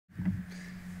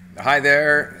Hi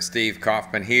there, Steve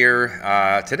Kaufman here.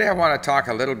 Today I want to talk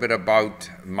a little bit about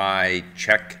my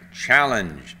Czech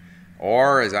challenge,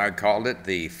 or as I called it,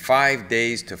 the 5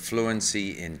 days to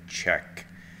fluency in Czech.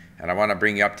 And I want to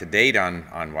bring you up to date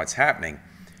on what's happening.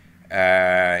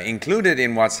 Included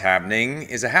in what's happening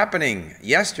is a happening.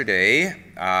 Yesterday,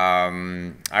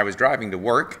 I was driving to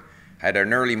work, had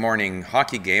an early morning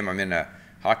hockey game. I'm in a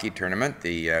hockey tournament,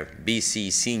 the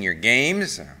BC Senior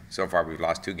Games. So far we've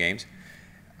lost 2 games.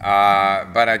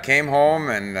 But I came home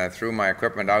and threw my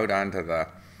equipment out onto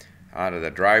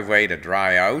the driveway to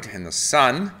dry out in the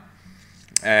sun,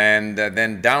 and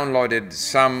then downloaded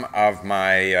some of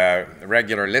my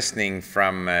regular listening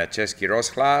from Český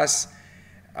rozhlas,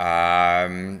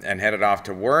 and headed off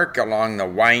to work along the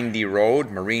windy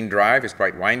road. Marine Drive is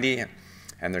quite windy,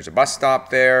 and there's a bus stop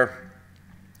there,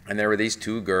 and there were these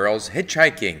 2 girls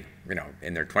hitchhiking,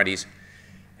 in their 20s.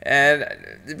 And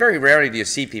very rarely do you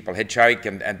see people hitchhike,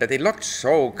 but they looked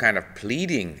so kind of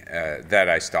pleading that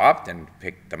I stopped and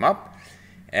picked them up.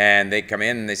 And they come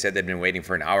in and they said they'd been waiting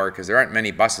for an hour because there aren't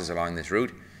many buses along this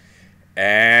route.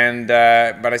 And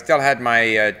but I still had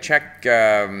my Czech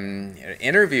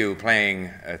interview playing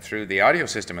through the audio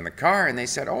system in the car, and they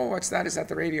said, "Oh, what's that? Is that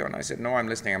the radio?" And I said, "No, I'm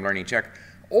listening. I'm learning Czech."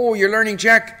 "Oh, you're learning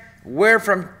Czech? Where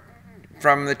from?"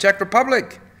 "From the Czech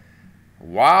Republic."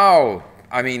 Wow.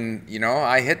 I mean,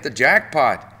 I hit the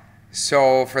jackpot.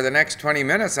 So for the next 20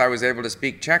 minutes, I was able to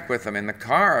speak Czech with them in the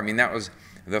car. I mean, that was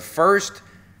the first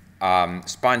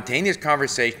spontaneous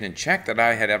conversation in Czech that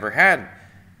I had ever had,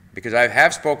 because I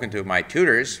have spoken to my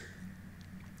tutors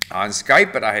on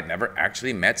Skype, but I had never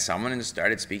actually met someone and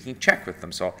started speaking Czech with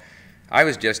them. So I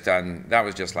was just that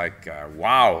was just like,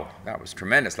 wow, that was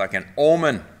tremendous, like an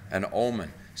omen,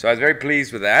 So I was very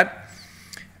pleased with that.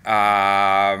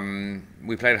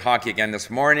 We played hockey again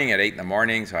this morning at 8 in the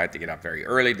morning, so I had to get up very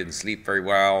early, didn't sleep very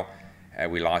well.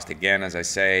 We lost again, as I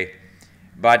say.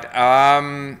 But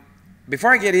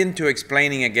before I get into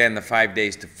explaining again the 5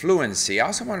 days to fluency, I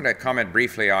also wanted to comment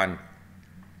briefly on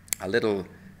a little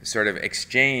sort of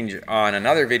exchange on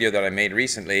another video that I made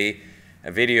recently,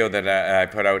 a video that I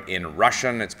put out in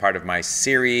Russian. It's part of my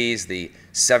series, the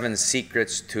 7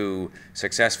 Secrets to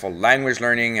Successful Language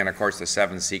Learning. And of course, the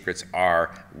 7 secrets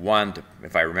are: 1,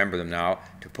 if I remember them now,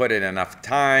 to put in enough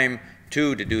time;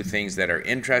 2, to do things that are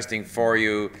interesting for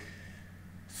you;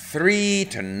 3,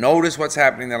 to notice what's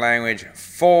happening in the language;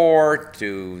 4,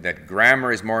 that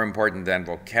grammar is more important than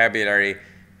vocabulary;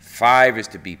 5 is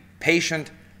to be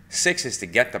patient; 6 is to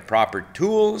get the proper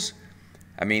tools.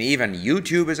 I mean, even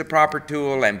YouTube is a proper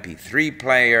tool, MP3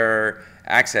 player,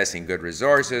 accessing good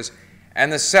resources.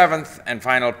 And the 7th and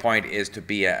final point is to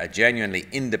be a genuinely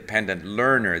independent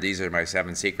learner. These are my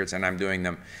 7 secrets, and I'm doing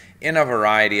them in a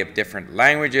variety of different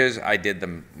languages. I did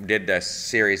the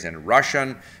series in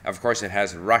Russian. Of course, it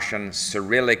has Russian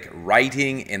Cyrillic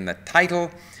writing in the title.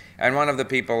 And one of the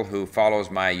people who follows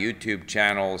my YouTube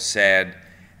channel said,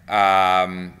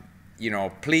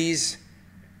 please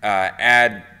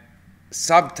add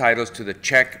subtitles to the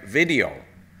Czech video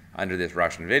under this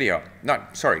Russian video.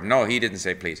 No, he didn't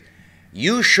say please.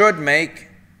 You should make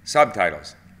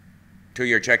subtitles to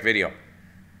your Czech video.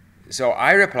 So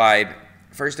I replied,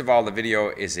 first of all, the video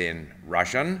is in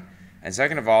Russian, and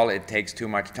second of all, it takes too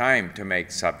much time to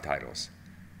make subtitles.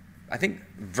 I think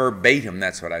verbatim,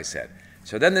 that's what I said.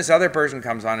 So then this other person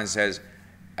comes on and says,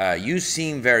 you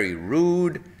seem very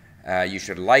rude. You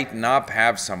should lighten up,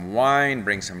 have some wine,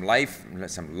 bring some life,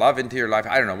 some love into your life.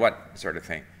 I don't know what sort of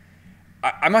thing.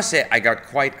 I must say I got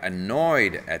quite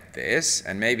annoyed at this,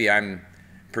 and maybe I'm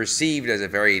perceived as a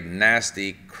very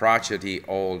nasty, crotchety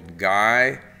old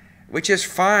guy, which is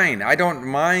fine. I don't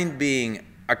mind being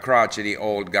a crotchety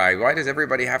old guy. Why does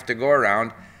everybody have to go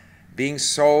around being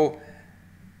so,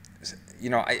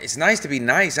 it's nice to be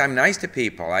nice. I'm nice to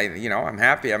people. I'm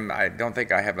happy. I don't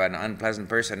think I have an unpleasant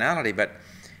personality, but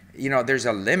there's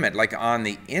a limit. Like on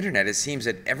the internet, it seems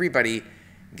that everybody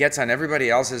gets on everybody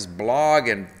else's blog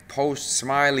and posts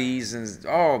smileys and,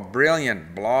 oh,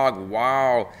 brilliant blog,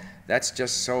 wow, that's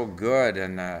just so good,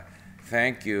 and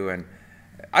thank you. And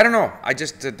I don't know, I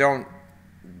just don't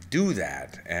do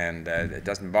that. And it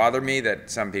doesn't bother me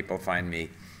that some people find me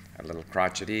a little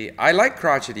crotchety. I like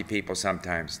crotchety people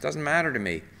sometimes. It doesn't matter to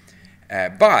me.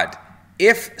 But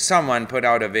if someone put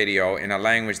out a video in a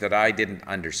language that I didn't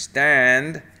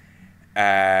understand,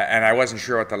 and I wasn't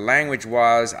sure what the language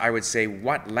was, I would say,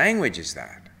 what language is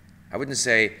that? I wouldn't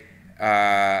say,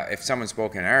 if someone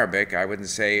spoke in Arabic, I wouldn't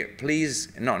say, please,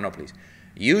 no, please.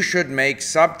 You should make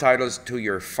subtitles to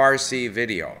your Farsi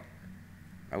video.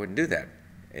 I wouldn't do that.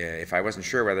 If I wasn't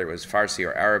sure whether it was Farsi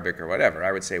or Arabic or whatever,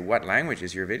 I would say, what language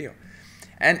is your video?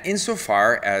 And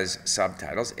insofar as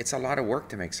subtitles, it's a lot of work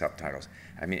to make subtitles.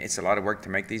 I mean, it's a lot of work to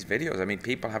make these videos. I mean,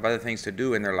 people have other things to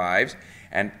do in their lives,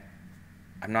 and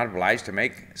I'm not obliged to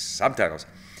make subtitles.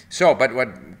 So, but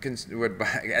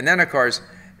and then of course,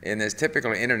 in this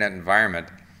typical internet environment,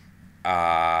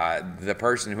 the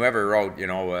person, whoever wrote, you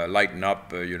know, lighten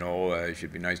up, you know,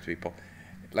 should be nice to people,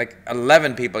 like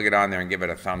 11 people get on there and give it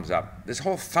a thumbs up. This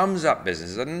whole thumbs up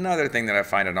business is another thing that I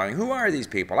find annoying. Who are these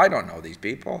people? I don't know these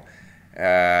people.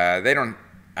 They don't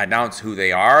announce who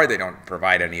they are. They don't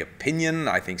provide any opinion.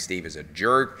 I think Steve is a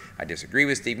jerk. I disagree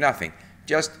with Steve. Nothing.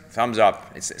 Just thumbs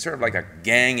up. It's sort of like a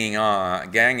ganging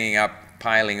up,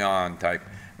 piling on type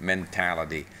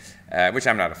mentality, which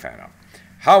I'm not a fan of.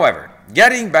 However,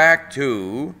 getting back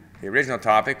to the original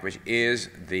topic, which is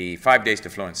the 5 days to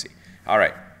fluency. All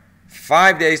right,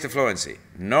 5 days to fluency.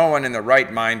 No one in the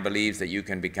right mind believes that you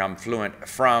can become fluent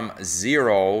from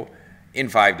zero in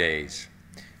 5 days.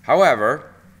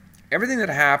 However, everything that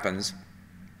happens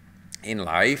in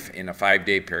life in a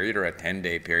 5-day period or a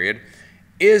 10-day period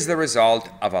is the result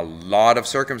of a lot of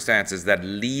circumstances that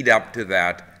lead up to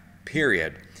that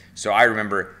period. So I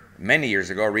remember many years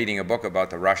ago reading a book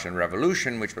about the Russian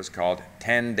Revolution, which was called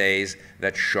 10 Days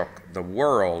That Shook the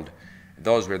World.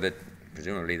 Those were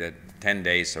presumably the 10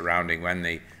 days surrounding when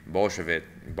the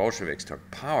Bolsheviks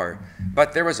took power.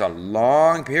 But there was a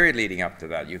long period leading up to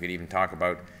that. You could even talk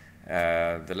about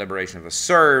the liberation of the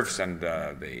serfs and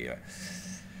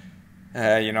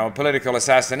you know, political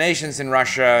assassinations in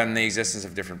Russia and the existence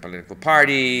of different political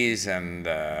parties and,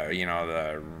 you know,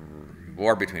 the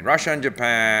war between Russia and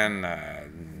Japan,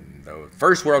 the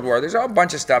First World War. There's a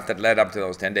bunch of stuff that led up to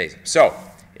those 10 days. So,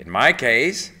 in my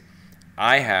case,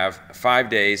 I have 5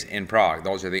 days in Prague.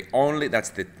 Those are that's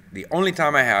the only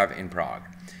time I have in Prague.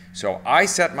 So I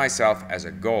set myself as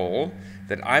a goal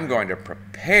that I'm going to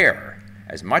prepare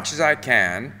as much as I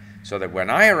can so that when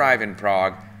I arrive in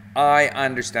Prague, I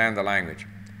understand the language.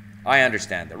 I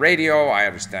understand the radio, I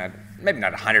understand, maybe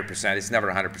not 100%, it's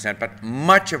never 100%, but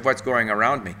much of what's going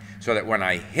around me, so that when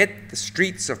I hit the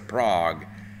streets of Prague,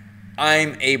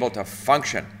 I'm able to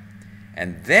function.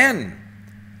 And then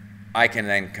I can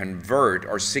then convert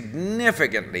or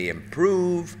significantly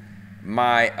improve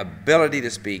my ability to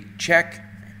speak Czech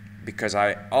because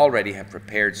I already have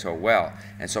prepared so well.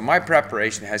 And so my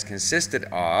preparation has consisted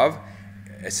of,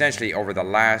 essentially over the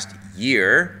last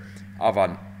year, of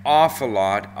an awful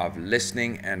lot of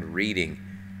listening and reading.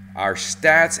 Our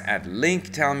stats at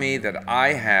Link tell me that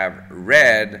I have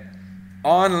read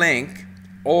on Link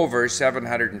over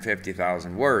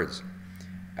 750,000 words.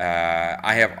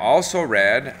 I have also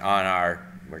read on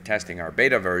we're testing our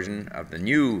beta version of the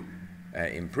new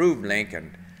improved Link,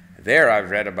 and there I've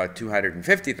read about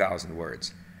 250,000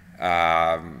 words.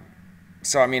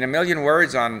 So I mean, 1 million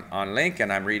words on Link,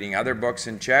 and I'm reading other books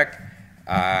in Czech.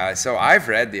 So I've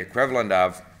read the equivalent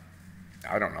of,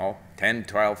 I don't know, 10,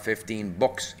 12, 15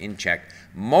 books in Czech.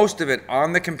 Most of it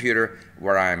on the computer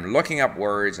where I'm looking up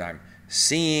words, I'm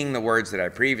seeing the words that I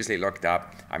previously looked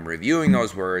up, I'm reviewing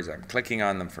those words, I'm clicking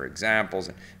on them for examples,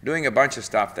 and doing a bunch of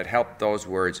stuff that helped those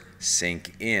words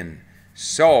sink in.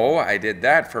 So I did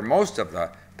that for most of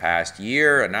the past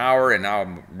year, an hour, and now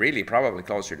I'm really probably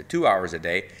closer to 2 hours a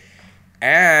day.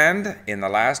 And in the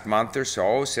last month or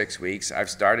so, 6 weeks, I've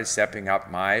started stepping up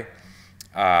my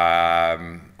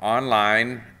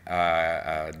online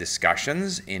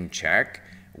discussions in Czech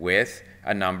with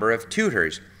a number of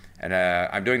tutors. And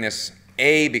I'm doing this,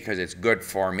 A, because it's good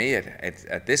for me.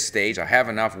 At this stage, I have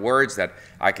enough words that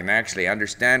I can actually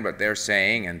understand what they're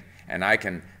saying, and I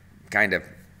can kind of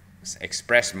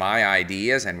express my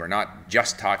ideas, and we're not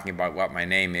just talking about what my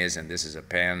name is and this is a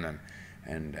pen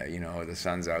and you know, the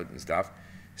sun's out and stuff.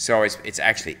 So it's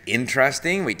actually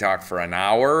interesting. We talk for an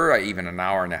hour, even an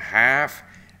hour and a half,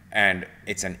 and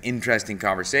it's an interesting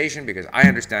conversation because I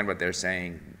understand what they're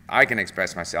saying. I can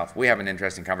express myself. We have an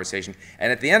interesting conversation.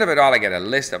 And at the end of it all, I get a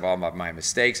list of all of my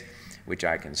mistakes, which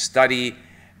I can study.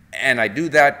 And I do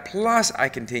that, plus I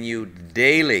continue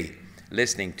daily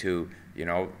listening to, you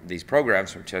know, these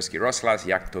programs from Český rozhlas,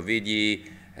 Jak to vidí,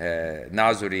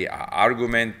 Názory a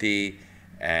argumenty,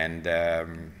 and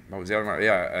what was the other one?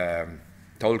 Yeah,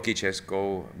 Tolky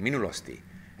českou minulosti.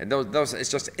 And those, it's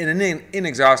just an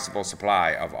inexhaustible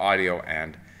supply of audio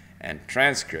and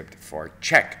transcript for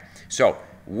Czech. So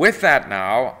with that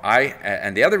now,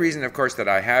 and the other reason, of course, that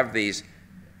I have these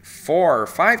 4 or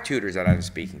 5 tutors that I'm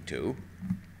speaking to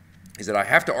is that I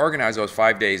have to organize those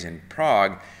 5 days in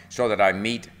Prague so that I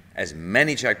meet as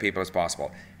many Czech people as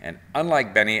possible. And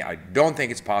unlike Benny, I don't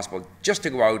think it's possible just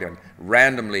to go out and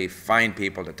randomly find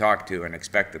people to talk to and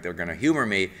expect that they're going to humor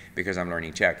me because I'm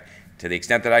learning Czech. To the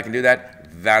extent that I can do that,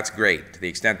 that's great. To the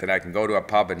extent that I can go to a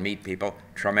pub and meet people,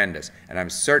 tremendous. And I'm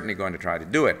certainly going to try to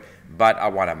do it. But I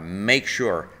want to make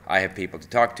sure I have people to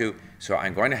talk to, so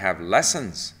I'm going to have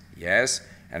lessons, yes?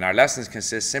 And our lessons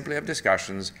consist simply of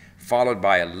discussions followed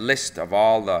by a list of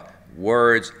all the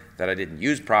words that I didn't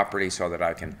use properly so that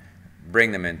I can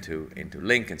bring them into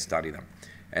link and study them.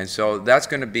 And so that's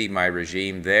going to be my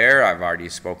regime there. I've already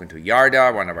spoken to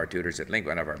Yarda, one of our tutors at Link,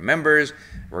 one of our members.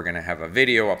 We're going to have a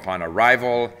video upon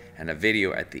arrival and a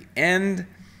video at the end,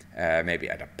 maybe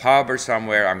at a pub or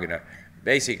somewhere. I'm going to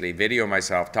basically video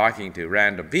myself talking to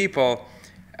random people,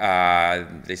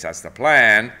 at least that's the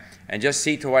plan, and just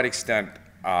see to what extent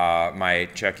my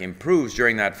Czech improves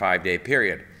during that 5-day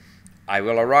period. I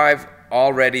will arrive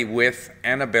already with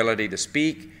an ability to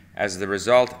speak as the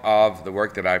result of the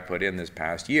work that I've put in this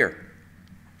past year.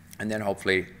 And then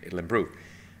hopefully it'll improve.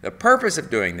 The purpose of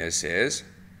doing this is,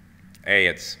 A,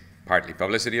 it's partly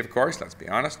publicity, of course, let's be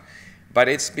honest, but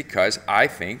it's because I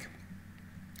think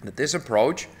that this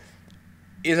approach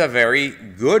is a very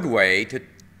good way to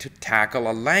tackle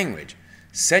a language.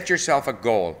 Set yourself a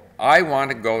goal. I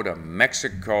want to go to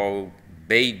Mexico,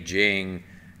 Beijing,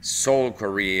 Seoul,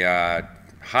 Korea,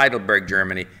 Heidelberg,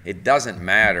 Germany. It doesn't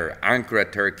matter.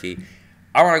 Ankara, Turkey.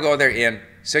 I want to go there in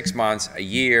 6 months, a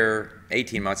year,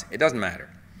 18 months. It doesn't matter.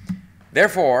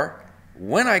 Therefore,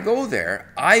 when I go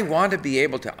there, I want to be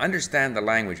able to understand the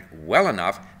language well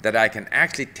enough that I can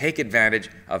actually take advantage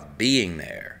of being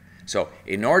there. So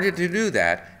in order to do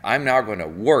that, I'm now going to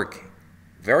work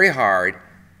very hard,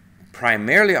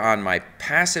 primarily on my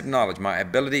passive knowledge, my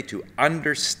ability to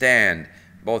understand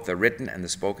both the written and the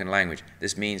spoken language.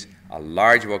 This means a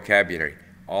large vocabulary,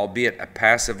 albeit a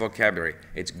passive vocabulary.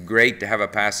 It's great to have a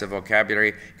passive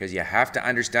vocabulary because you have to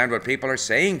understand what people are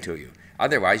saying to you.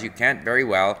 Otherwise, you can't very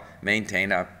well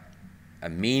maintain a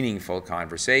meaningful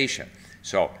conversation.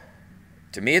 So,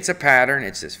 to me, it's a pattern.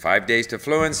 It's this 5 days to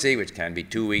fluency, which can be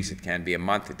 2 weeks, it can be a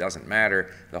month, it doesn't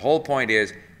matter. The whole point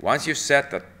is, once you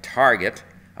set the target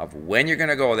of when you're going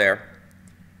to go there,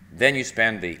 then you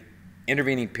spend the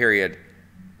intervening period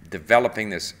developing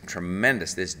this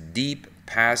tremendous, this deep,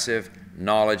 passive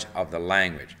knowledge of the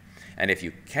language. And if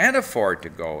you can't afford to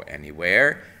go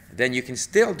anywhere, then you can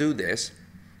still do this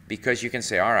because you can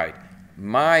say, all right,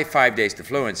 my 5 days to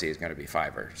fluency is going to be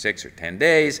 5 or 6 or 10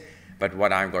 days, but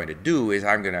what I'm going to do is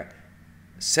I'm going to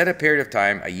set a period of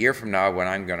time, a year from now, when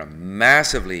I'm going to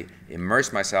massively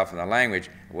immerse myself in the language,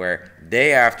 where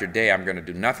day after day I'm going to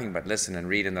do nothing but listen and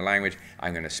read in the language.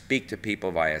 I'm going to speak to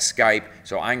people via Skype.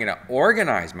 So I'm going to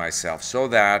organize myself so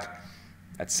that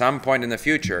at some point in the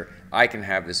future I can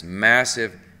have this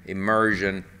massive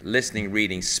immersion, listening,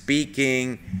 reading,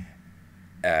 speaking,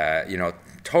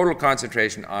 total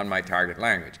concentration on my target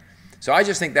language. So I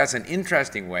just think that's an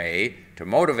interesting way to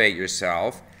motivate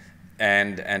yourself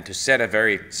and to set a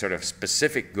very sort of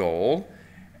specific goal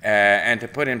and to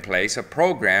put in place a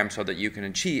program so that you can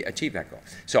achieve that goal.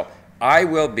 So I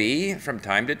will be, from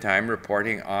time to time,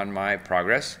 reporting on my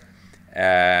progress.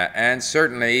 And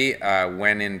certainly,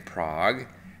 when in Prague,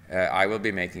 I will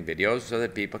be making videos so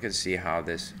that people can see how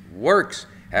this works.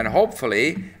 And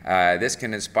hopefully, this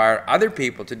can inspire other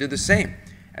people to do the same.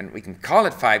 And we can call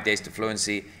it 5 days to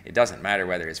fluency. It doesn't matter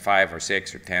whether it's 5 or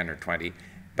 6 or 10 or 20.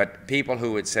 But people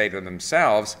who would say to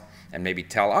themselves, and maybe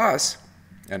tell us,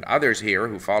 and others here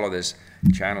who follow this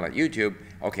channel at YouTube,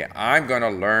 okay, I'm going to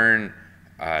learn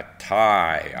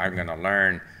Thai, I'm going to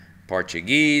learn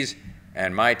Portuguese,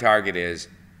 and my target is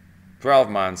 12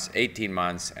 months, 18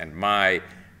 months, and my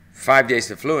 5 days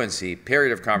to fluency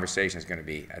period of conversation is going to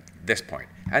be at this point.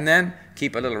 And then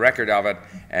keep a little record of it,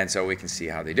 and so we can see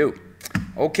how they do.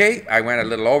 Okay, I went a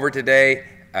little over today.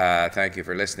 Thank you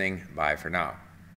for listening. Bye for now.